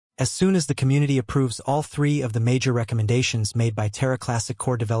As soon as the community approves all three of the major recommendations made by Terra Classic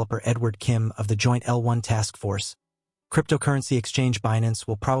core developer Edward Kim of the joint L1 task force, cryptocurrency exchange Binance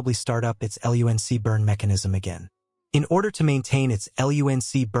will probably start up its LUNC burn mechanism again. In order to maintain its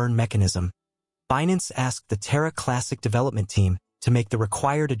LUNC burn mechanism, Binance asked the Terra Classic development team to make the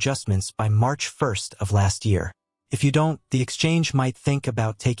required adjustments by March 1st of last year. If you don't, the exchange might think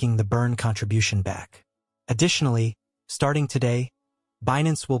about taking the burn contribution back. Additionally, starting today,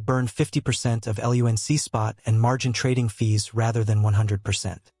 Binance will burn 50% of LUNC spot and margin trading fees rather than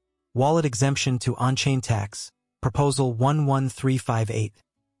 100%. Wallet exemption to on-chain tax, Proposal 11358,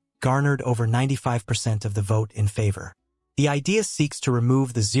 garnered over 95% of the vote in favor. The idea seeks to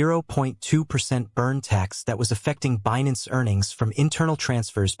remove the 0.2% burn tax that was affecting Binance earnings from internal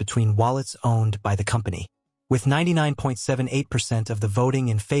transfers between wallets owned by the company. With 99.78% of the voting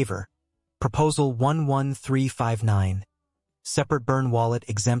in favor, Proposal 11359, separate burn wallet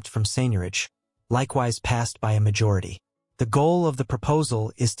exempt from seigniorage, likewise passed by a majority. The goal of the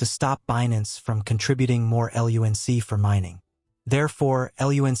proposal is to stop Binance from contributing more LUNC for mining. Therefore,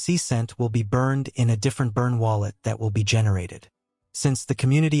 LUNC cent will be burned in a different burn wallet that will be generated. Since the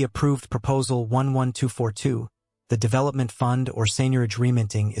community approved Proposal 11242, the development fund or seigniorage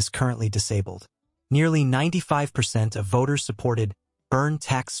reminting is currently disabled. Nearly 95% of voters supported burn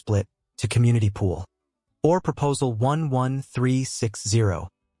tax split to community pool. Or Proposal 11360.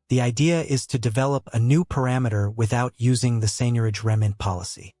 The idea is to develop a new parameter without using the seigniorage remit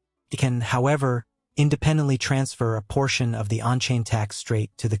policy. It can, however, independently transfer a portion of the on-chain tax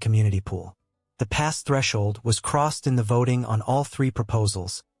straight to the community pool. The pass threshold was crossed in the voting on all three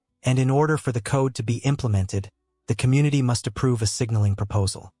proposals, and in order for the code to be implemented, the community must approve a signaling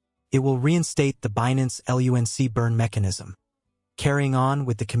proposal. It will reinstate the Binance LUNC burn mechanism, carrying on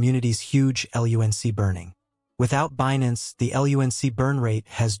with the community's huge LUNC burning. Without Binance, the LUNC burn rate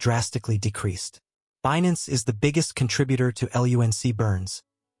has drastically decreased. Binance is the biggest contributor to LUNC burns,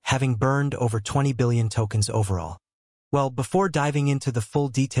 having burned over 20 billion tokens overall. Well, before diving into the full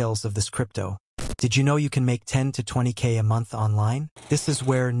details of this crypto, did you know you can make 10 to 20K a month online? This is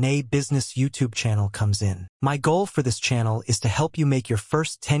where Nay Business YouTube channel comes in. My goal for this channel is to help you make your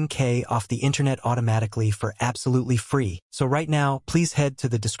first 10K off the internet automatically for absolutely free. So right now, please head to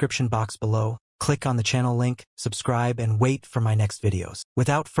the description box below, click on the channel link, subscribe, and wait for my next videos.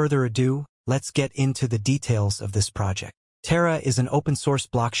 Without further ado, let's get into the details of this project. Terra is an open-source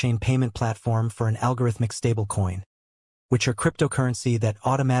blockchain payment platform for an algorithmic stablecoin, which are cryptocurrency that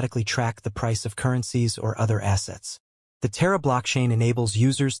automatically track the price of currencies or other assets. The Terra blockchain enables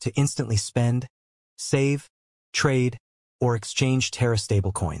users to instantly spend, save, trade, or exchange Terra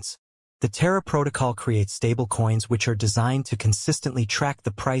stablecoins. The Terra protocol creates stablecoins which are designed to consistently track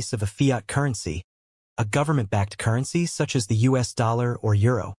the price of a fiat currency, a government-backed currency such as the US dollar or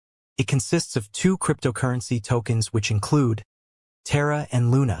euro. It consists of two cryptocurrency tokens which include Terra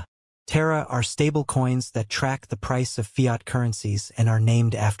and Luna. Terra are stablecoins that track the price of fiat currencies and are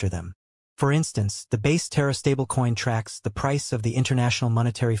named after them. For instance, the base Terra stablecoin tracks the price of the International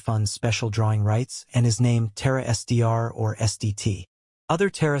Monetary Fund's special drawing rights and is named Terra SDR or SDT. Other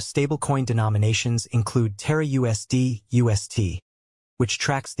Terra stablecoin denominations include Terra USD, UST, which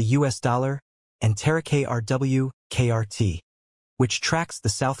tracks the US dollar, and Terra KRW, KRT, which tracks the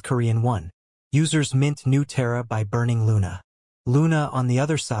South Korean won. Users mint new Terra by burning Luna. Luna, on the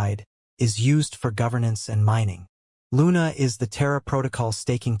other side, is used for governance and mining. Luna is the Terra protocol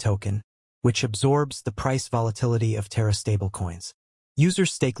staking token, which absorbs the price volatility of Terra stablecoins.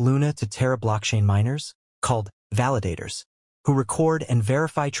 Users stake Luna to Terra blockchain miners, called validators, who record and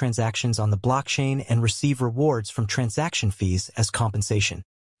verify transactions on the blockchain and receive rewards from transaction fees as compensation.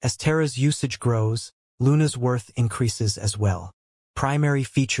 As Terra's usage grows, Luna's worth increases as well. Primary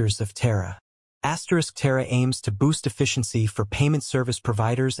features of Terra. Terra aims to boost efficiency for payment service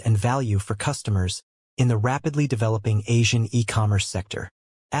providers and value for customers in the rapidly developing Asian e-commerce sector.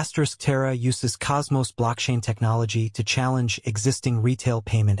 Terra uses Cosmos blockchain technology to challenge existing retail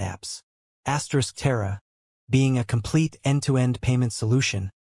payment apps. Terra, being a complete end-to-end payment solution,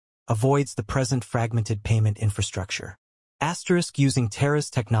 avoids the present fragmented payment infrastructure. Using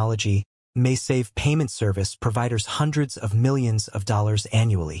Terra's technology may save payment service providers hundreds of millions of dollars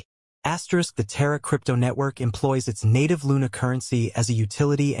annually. The Terra crypto network employs its native Luna currency as a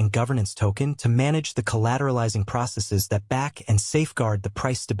utility and governance token to manage the collateralizing processes that back and safeguard the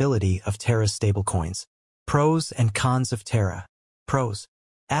price stability of Terra's stablecoins. Pros and cons of Terra. Pros.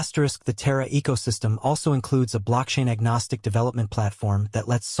 The Terra ecosystem also includes a blockchain-agnostic development platform that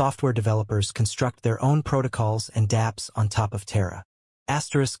lets software developers construct their own protocols and dApps on top of Terra.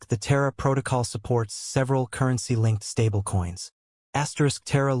 The Terra protocol supports several currency-linked stablecoins.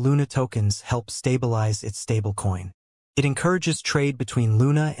 Terra Luna tokens help stabilize its stablecoin. It encourages trade between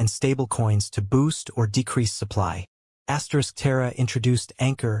Luna and stablecoins to boost or decrease supply. Terra introduced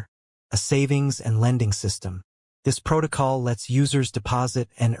Anchor, a savings and lending system. This protocol lets users deposit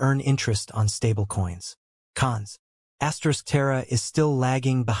and earn interest on stablecoins. Cons. Terra is still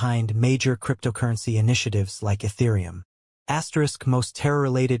lagging behind major cryptocurrency initiatives like Ethereum. Most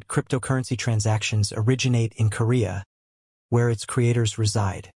Terra-related cryptocurrency transactions originate in Korea, where its creators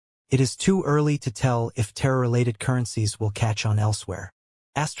reside. It is too early to tell if Terra-related currencies will catch on elsewhere.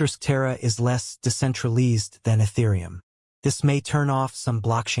 Terra is less decentralized than Ethereum. This may turn off some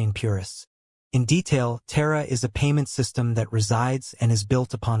blockchain purists. In detail, Terra is a payment system that resides and is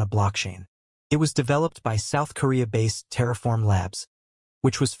built upon a blockchain. It was developed by South Korea-based Terraform Labs,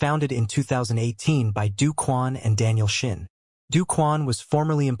 which was founded in 2018 by Do Kwon and Daniel Shin. Do Kwon was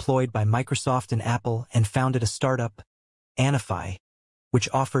formerly employed by Microsoft and Apple and founded a startup, Anify, which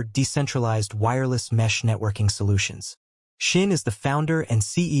offered decentralized wireless mesh networking solutions. Shin is the founder and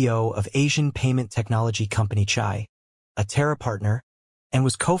CEO of Asian payment technology company Chai, a Terra partner, and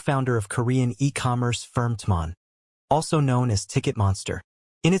was co-founder of Korean e-commerce firm Tmon, also known as Ticket Monster.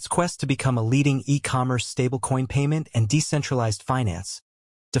 In its quest to become a leading e-commerce stablecoin payment and decentralized finance,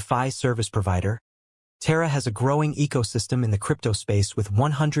 DeFi service provider, Terra has a growing ecosystem in the crypto space with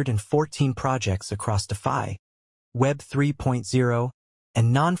 114 projects across DeFi, Web 3.0,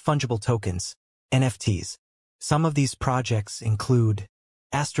 and non-fungible tokens, NFTs. Some of these projects include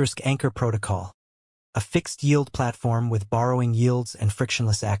Anchor Protocol, a fixed-yield platform with borrowing yields and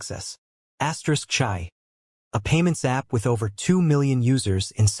frictionless access. Chai, a payments app with over 2 million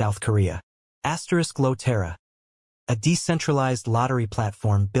users in South Korea. Terra, a decentralized lottery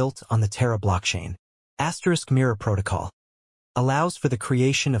platform built on the Terra blockchain. Mirror Protocol, allows for the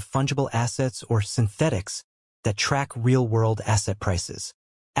creation of fungible assets or synthetics that track real-world asset prices.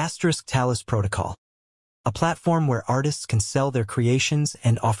 Talus Protocol, a platform where artists can sell their creations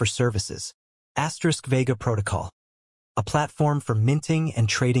and offer services. Vega Protocol, a platform for minting and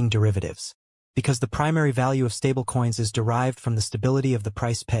trading derivatives. Because the primary value of stablecoins is derived from the stability of the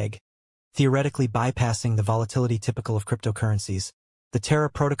price peg, theoretically bypassing the volatility typical of cryptocurrencies, the Terra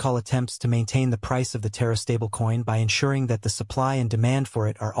protocol attempts to maintain the price of the Terra stablecoin by ensuring that the supply and demand for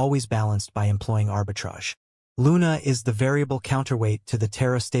it are always balanced by employing arbitrage. Luna is the variable counterweight to the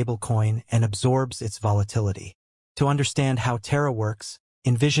Terra stablecoin and absorbs its volatility. To understand how Terra works,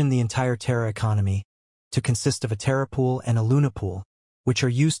 envision the entire Terra economy to consist of a Terra pool and a Luna pool, which are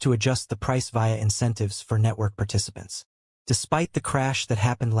used to adjust the price via incentives for network participants. Despite the crash that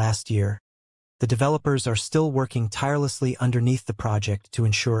happened last year, the developers are still working tirelessly underneath the project to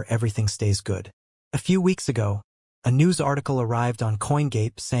ensure everything stays good. A few weeks ago, a news article arrived on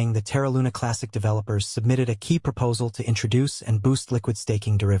CoinGate saying the Terra Luna Classic developers submitted a key proposal to introduce and boost liquid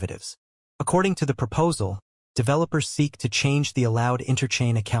staking derivatives. According to the proposal, developers seek to change the allowed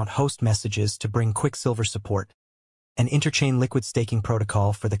interchain account host messages to bring Quicksilver support, an interchain liquid staking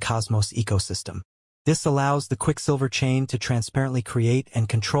protocol for the Cosmos ecosystem. This allows the Quicksilver chain to transparently create and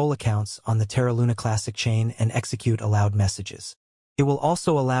control accounts on the Terra Luna Classic chain and execute allowed messages. It will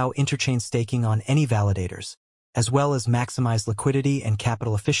also allow interchain staking on any validators, as well as maximize liquidity and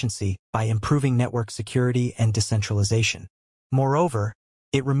capital efficiency by improving network security and decentralization. Moreover,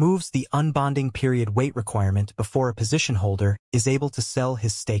 it removes the unbonding period wait requirement before a position holder is able to sell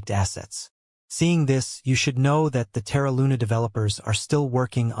his staked assets. Seeing this, you should know that the Terra Luna developers are still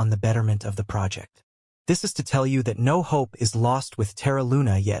working on the betterment of the project. This is to tell you that no hope is lost with Terra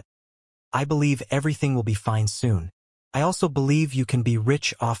Luna yet. I believe everything will be fine soon. I also believe you can be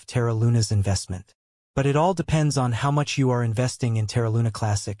rich off Terra Luna's investment. But it all depends on how much you are investing in Terra Luna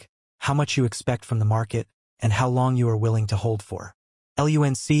Classic, how much you expect from the market, and how long you are willing to hold for.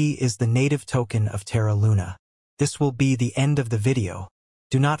 LUNC is the native token of Terra Luna. This will be the end of the video.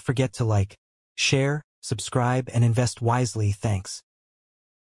 Do not forget to like, share, subscribe, and invest wisely. Thanks.